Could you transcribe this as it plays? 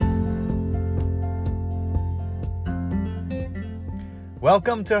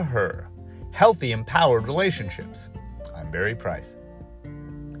Welcome to Her, Healthy Empowered Relationships. I'm Barry Price.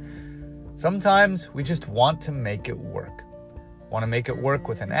 Sometimes we just want to make it work. Want to make it work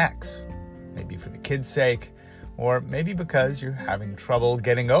with an ex, maybe for the kids' sake, or maybe because you're having trouble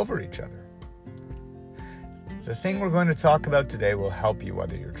getting over each other. The thing we're going to talk about today will help you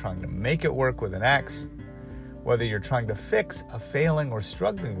whether you're trying to make it work with an ex, whether you're trying to fix a failing or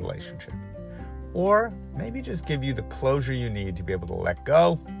struggling relationship, or maybe just give you the closure you need to be able to let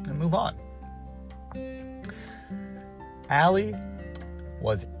go and move on. Allie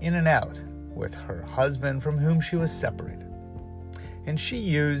was in and out with her husband from whom she was separated, and she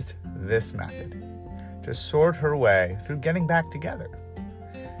used this method to sort her way through getting back together.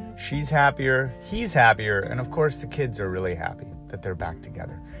 She's happier, he's happier, and of course the kids are really happy that they're back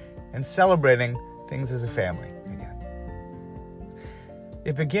together and celebrating things as a family again.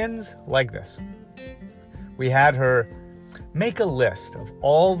 It begins like this. We had her make a list of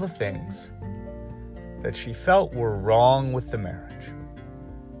all the things that she felt were wrong with the marriage.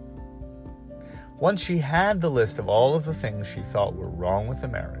 Once she had the list of all of the things she thought were wrong with the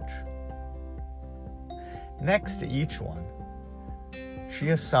marriage, next to each one, she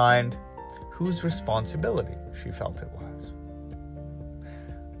assigned whose responsibility she felt it was.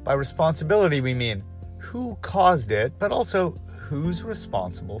 By responsibility, we mean who caused it, but also who's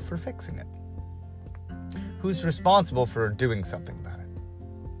responsible for fixing it. Who's responsible for doing something about it.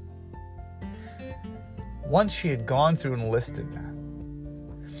 Once she had gone through and listed that,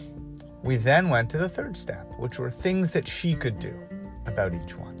 we then went to the third step, which were things that she could do about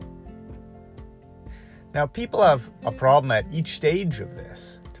each one. Now, people have a problem at each stage of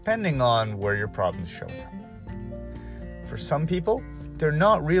this, depending on where your problem's showing up. For some people, they're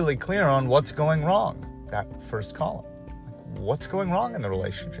not really clear on what's going wrong, that first column. Like, what's going wrong in the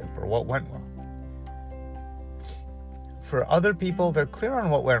relationship or what went wrong? For other people, they're clear on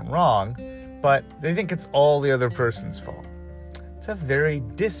what went wrong, but they think it's all the other person's fault. It's a very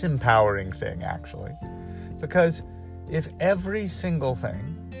disempowering thing, actually, because if every single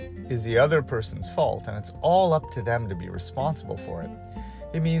thing is the other person's fault and it's all up to them to be responsible for it,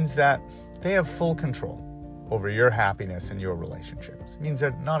 it means that they have full control over your happiness and your relationships. It means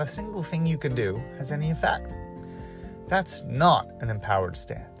that not a single thing you can do has any effect. That's not an empowered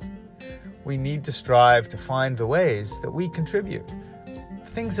stance. We need to strive to find the ways that we contribute,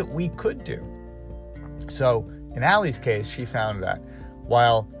 things that we could do. So in Allie's case, she found that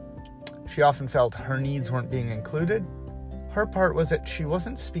while she often felt her needs weren't being included, her part was that she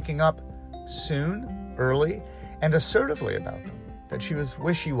wasn't speaking up soon, early, and assertively about them, that she was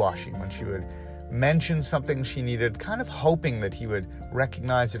wishy-washy when she would mention something she needed, kind of hoping that he would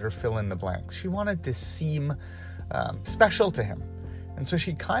recognize it or fill in the blanks. She wanted to seem special to him. And so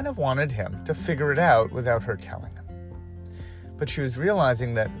she kind of wanted him to figure it out without her telling him. But she was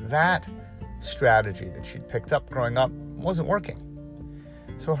realizing that that strategy that she'd picked up growing up wasn't working.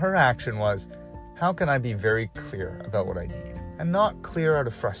 So her action was, how can I be very clear about what I need? And not clear out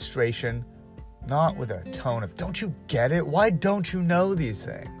of frustration, not with a tone of, don't you get it? Why don't you know these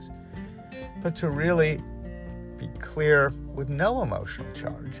things? But to really be clear with no emotional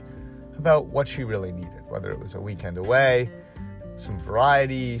charge about what she really needed, whether it was a weekend away, some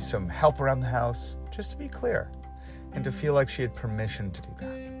variety, some help around the house, just to be clear and to feel like she had permission to do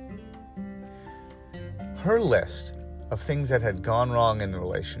that. Her list of things that had gone wrong in the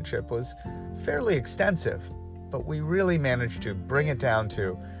relationship was fairly extensive, but we really managed to bring it down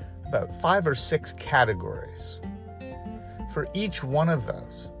to about 5 or 6 categories. For each one of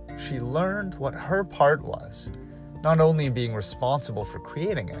those, she learned what her part was, not only in being responsible for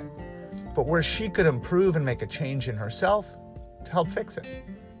creating it, but where she could improve and make a change in herself to help fix it.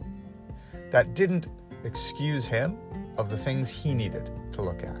 That didn't excuse him of the things he needed to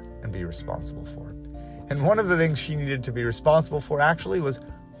look at and be responsible for. And one of the things she needed to be responsible for actually was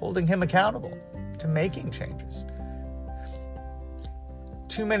holding him accountable to making changes.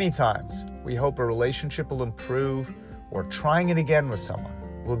 Too many times, we hope a relationship will improve or trying it again with someone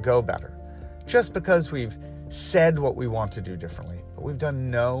will go better, just because we've said what we want to do differently, but we've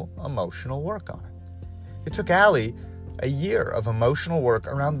done no emotional work on it. It took Allie a year of emotional work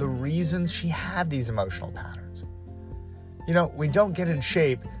around the reasons she had these emotional patterns. You know, we don't get in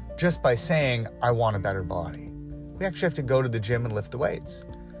shape just by saying, I want a better body. We actually have to go to the gym and lift the weights.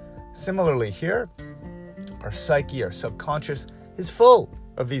 Similarly here, our psyche, our subconscious, is full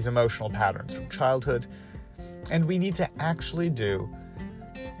of these emotional patterns from childhood, and we need to actually do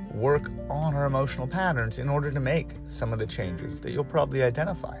work on our emotional patterns in order to make some of the changes that you'll probably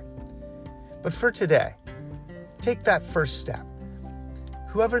identify. But for today, take that first step.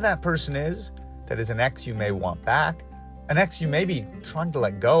 Whoever that person is, that is an ex you may want back, An ex you may be trying to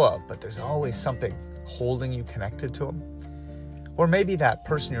let go of, but there's always something holding you connected to them. Or maybe that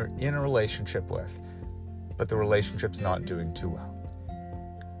person you're in a relationship with, but the relationship's not doing too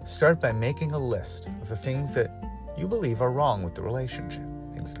well. Start by making a list of the things that you believe are wrong with the relationship,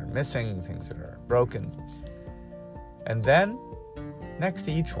 things that are missing, things that are broken. And then, next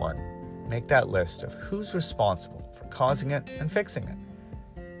to each one, make that list of who's responsible for causing it and fixing it.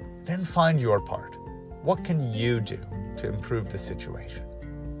 Then find your part. What can you do to improve the situation?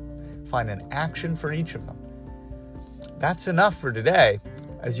 Find an action for each of them. That's enough for today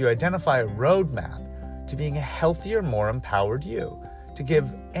as you identify a roadmap to being a healthier, more empowered you, to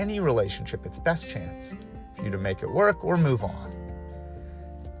give any relationship its best chance for you to make it work or move on.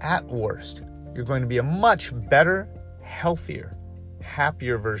 At worst, you're going to be a much better, healthier,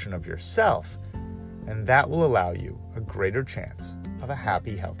 happier version of yourself, and that will allow you a greater chance of a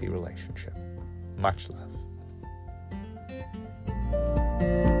happy, healthy relationship. Much love.